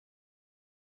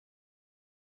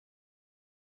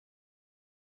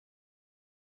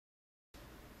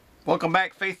Welcome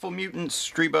back, faithful mutants.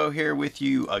 Strebo here with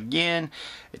you again.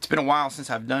 It's been a while since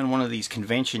I've done one of these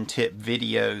convention tip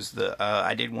videos.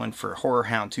 I did one for Horror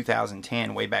Hound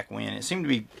 2010 way back when. It seemed to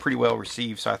be pretty well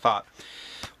received, so I thought,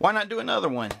 why not do another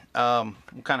one?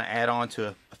 We'll kind of add on to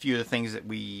a few of the things that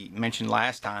we mentioned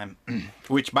last time.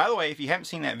 Which, by the way, if you haven't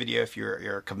seen that video, if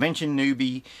you're a convention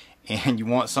newbie and you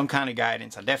want some kind of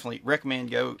guidance, I definitely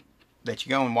recommend that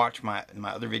you go and watch my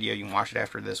other video. You can watch it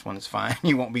after this one. It's fine.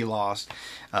 You won't be lost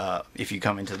if you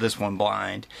come into this one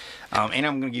blind. And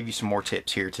I'm going to give you some more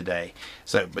tips here today.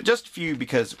 But just a few,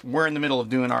 because we're in the middle of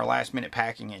doing our last minute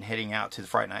packing and heading out to the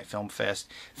Friday Night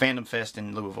Fandom Fest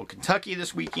in Louisville, Kentucky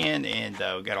this weekend. And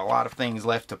we've got a lot of things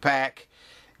left to pack.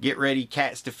 Get ready,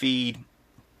 cats to feed,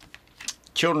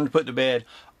 children to put to bed,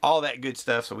 all that good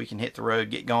stuff, so we can hit the road,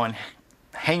 get going,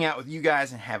 hang out with you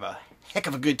guys, and have a heck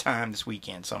of a good time this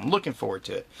weekend. So I'm looking forward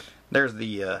to it. There's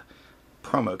the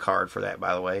promo card for that,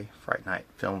 by the way. Friday Night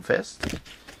Film Fest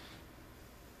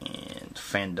and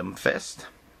Fandom Fest.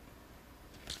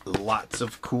 Lots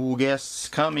of cool guests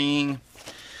coming.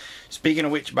 Speaking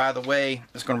of which, by the way,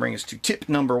 that's going to bring us to tip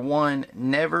number 1.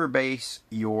 Never base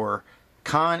your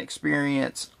con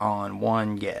experience on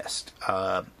one guest.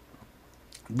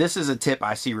 This is a tip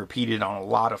I see repeated on a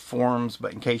lot of forums,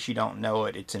 but in case you don't know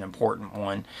it, it's an important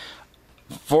one.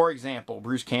 For example,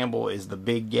 Bruce Campbell is the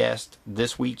big guest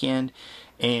this weekend,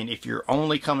 and if you're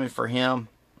only coming for him,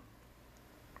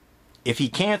 if he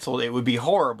canceled, it would be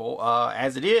horrible.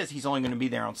 As it is, he's only going to be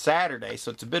there on Saturday,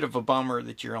 so it's a bit of a bummer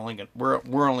that we're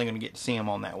only going to get to see him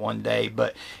on that one day.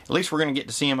 But at least we're going to get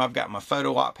to see him. I've got my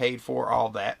photo op paid for, all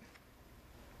that.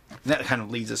 That kind of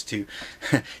leads us to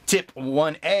tip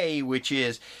 1A, which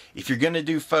is if you're going to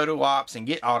do photo ops and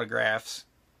get autographs,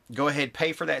 go ahead,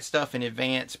 pay for that stuff in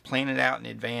advance, plan it out in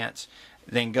advance,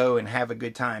 then go and have a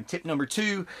good time. Tip number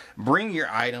 2, bring your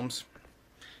items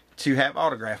to have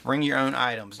autographed. Bring your own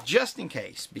items, just in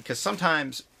case, because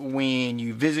sometimes when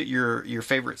you visit your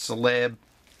favorite celeb,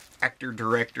 actor,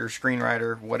 director,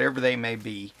 screenwriter, whatever they may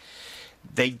be,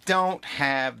 they don't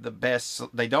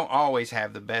always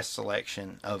have the best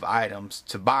selection of items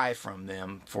to buy from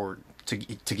them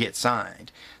to get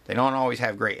signed. They don't always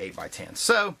have great 8x10.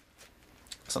 So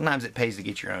sometimes it pays to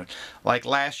get your own. Like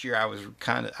last year, I was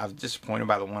disappointed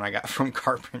by the one I got from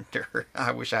Carpenter.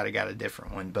 I wish I'd have got a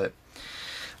different one, but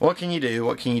what can you do?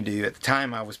 What can you do? At the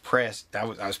time, I was pressed. I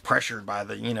was pressured by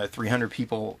the 300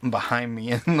 people behind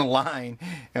me in the line,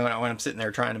 and when I'm sitting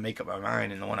there trying to make up my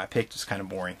mind, and the one I picked was kind of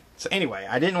boring. So anyway,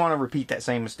 I didn't want to repeat that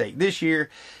same mistake this year,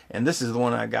 and this is the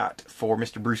one I got for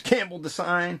Mr. Bruce Campbell to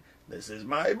sign. This is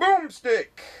my boomstick.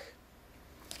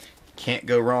 Can't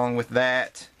go wrong with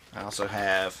that. I also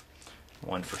have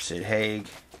one for Sid Haig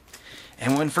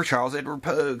and one for Charles Edward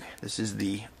Pogue. This is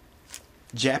the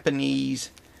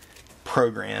Japanese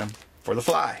program for The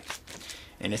Fly.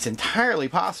 And it's entirely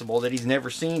possible that he's never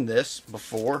seen this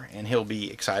before and he'll be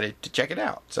excited to check it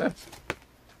out. So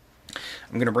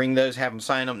I'm going to bring those, have them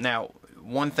sign them. Now,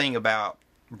 one thing about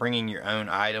bringing your own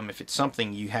item, if it's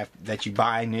something that you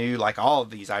buy new, like all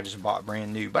of these I just bought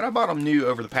brand new, but I bought them new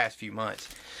over the past few months.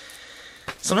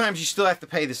 Sometimes you still have to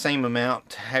pay the same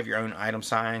amount to have your own item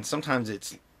signed. Sometimes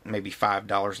it's maybe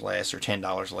 $5 less or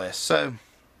 $10 less. So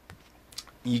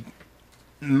you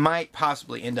might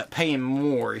possibly end up paying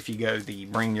more if you go the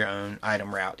bring your own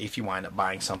item route if you wind up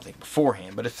buying something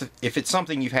beforehand. But if it's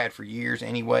something you've had for years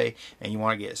anyway and you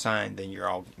want to get it signed, then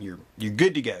you're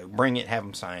good to go. Bring it, have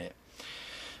them sign it.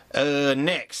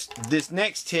 This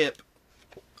next tip,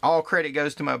 all credit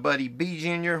goes to my buddy B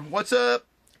Jr. What's up?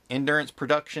 Endurance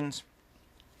Productions.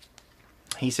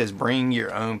 He says bring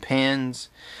your own pens,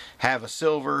 have a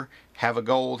silver, have a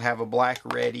gold, have a black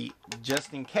ready,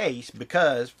 just in case,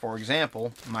 because, for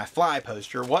example, my Fly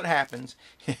poster, what happens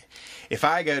if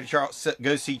I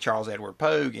go see Charles Edward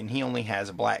Pogue and he only has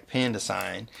a black pen to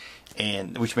sign,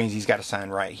 which means he's got to sign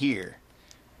right here.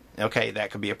 Okay, that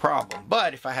could be a problem.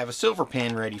 But if I have a silver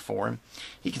pen ready for him,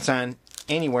 he can sign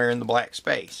anywhere in the black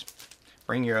space.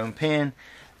 Bring your own pen.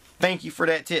 Thank you for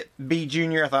that tip, B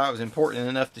Jr. I thought it was important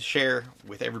enough to share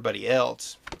with everybody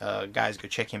else. Guys, go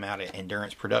check him out at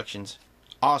Endurance Productions.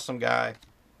 Awesome guy,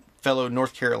 fellow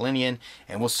North Carolinian,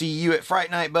 and we'll see you at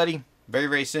Fright Night, buddy, very,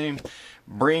 very soon.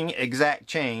 Bring exact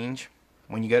change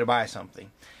when you go to buy something.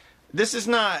 This is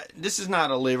not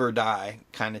a live or die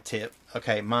kind of tip,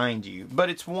 okay, mind you,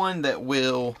 but it's one that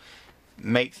will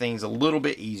make things a little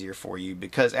bit easier for you,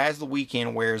 because as the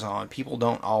weekend wears on, people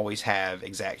don't always have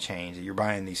exact change. You're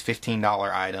buying these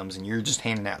 $15 items and you're just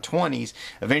handing out 20s.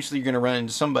 Eventually you're going to run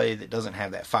into somebody that doesn't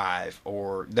have that 5,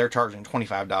 or they're charging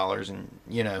 $25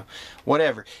 and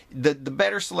whatever. The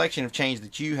better selection of change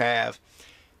that you have,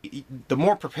 the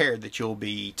more prepared that you'll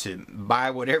be to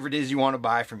buy whatever it is you want to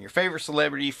buy from your favorite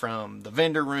celebrity, from the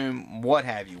vendor room, what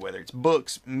have you, whether it's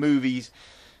books, movies,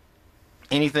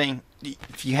 anything.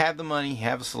 If you have the money, you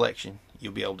have a selection,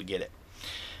 you'll be able to get it.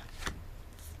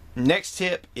 Next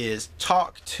tip is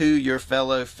talk to your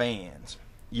fellow fans.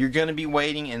 You're going to be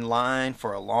waiting in line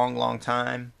for a long, long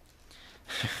time.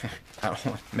 I don't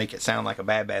want to make it sound like a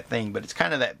bad thing, but it's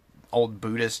kind of that old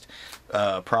Buddhist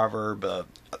proverb,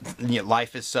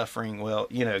 life is suffering. Well,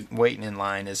 waiting in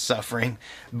line is suffering,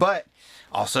 but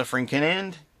all suffering can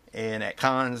end, and at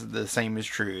cons the same is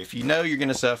true. If you know you're going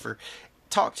to suffer,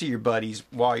 talk to your buddies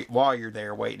while you're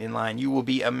there waiting in line. You will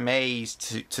be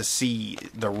amazed to see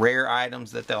the rare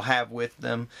items that they'll have with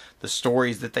them, the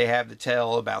stories that they have to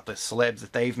tell about the celebs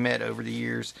that they've met over the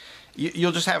years.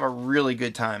 You'll just have a really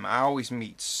good time. I always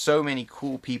meet so many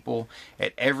cool people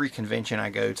at every convention I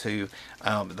go to.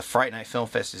 The Fright Night Film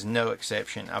Fest is no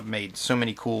exception. I've made so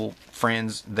many cool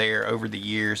friends there over the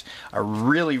years. I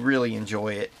really, really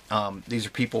enjoy it. These are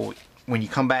people, when you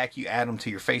come back, you add them to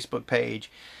your Facebook page,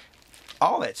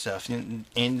 all that stuff, and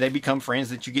they become friends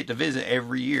that you get to visit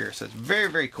every year. So it's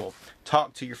very, very cool.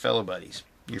 Talk to your fellow buddies,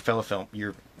 your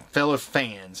fellow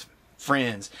fans,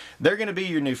 friends. They're going to be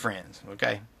your new friends,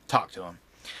 okay? Talk to them.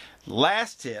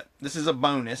 Last tip, this is a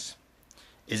bonus,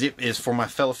 is for my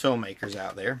fellow filmmakers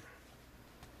out there.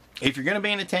 If you're going to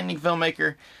be an attending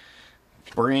filmmaker,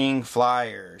 bring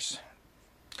flyers.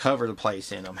 Cover the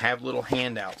place in them. Have little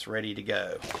handouts ready to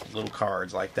go. Little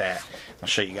cards like that. I'll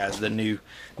show you guys the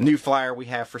new flyer we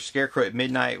have for Scarecrow at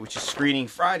Midnight, which is screening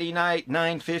Friday night,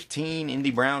 9:15 in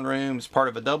the Brown Room. It's part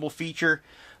of a double feature,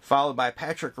 followed by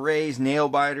Patrick Ray's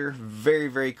Nailbiter. Very,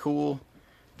 very cool.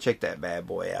 Check that bad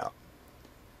boy out.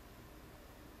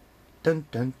 Dun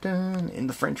dun dun. In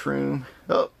the French Room.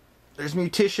 Oh, there's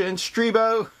Mutisha and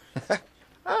Strebo.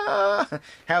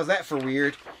 How's that for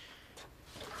weird?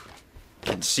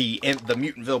 And see the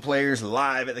Mutantville players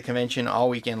live at the convention all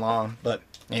weekend long. But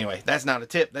anyway, that's not a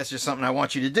tip. That's just something I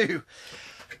want you to do.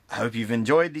 I hope you've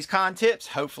enjoyed these con tips.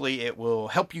 Hopefully it will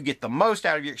help you get the most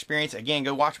out of your experience. Again,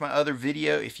 go watch my other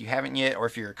video if you haven't yet, or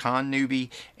if you're a con newbie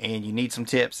and you need some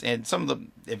tips and some of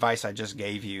the advice I just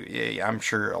gave you. I'm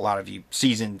sure a lot of you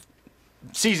seasoned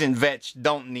vets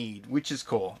don't need, which is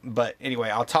cool. But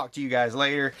anyway, I'll talk to you guys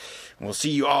later. We'll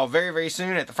see you all very, very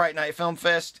soon at the Fright Night Film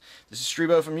Fest. This is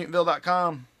Strebo from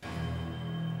Mutantville.com.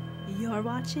 You're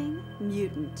watching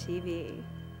Mutant TV.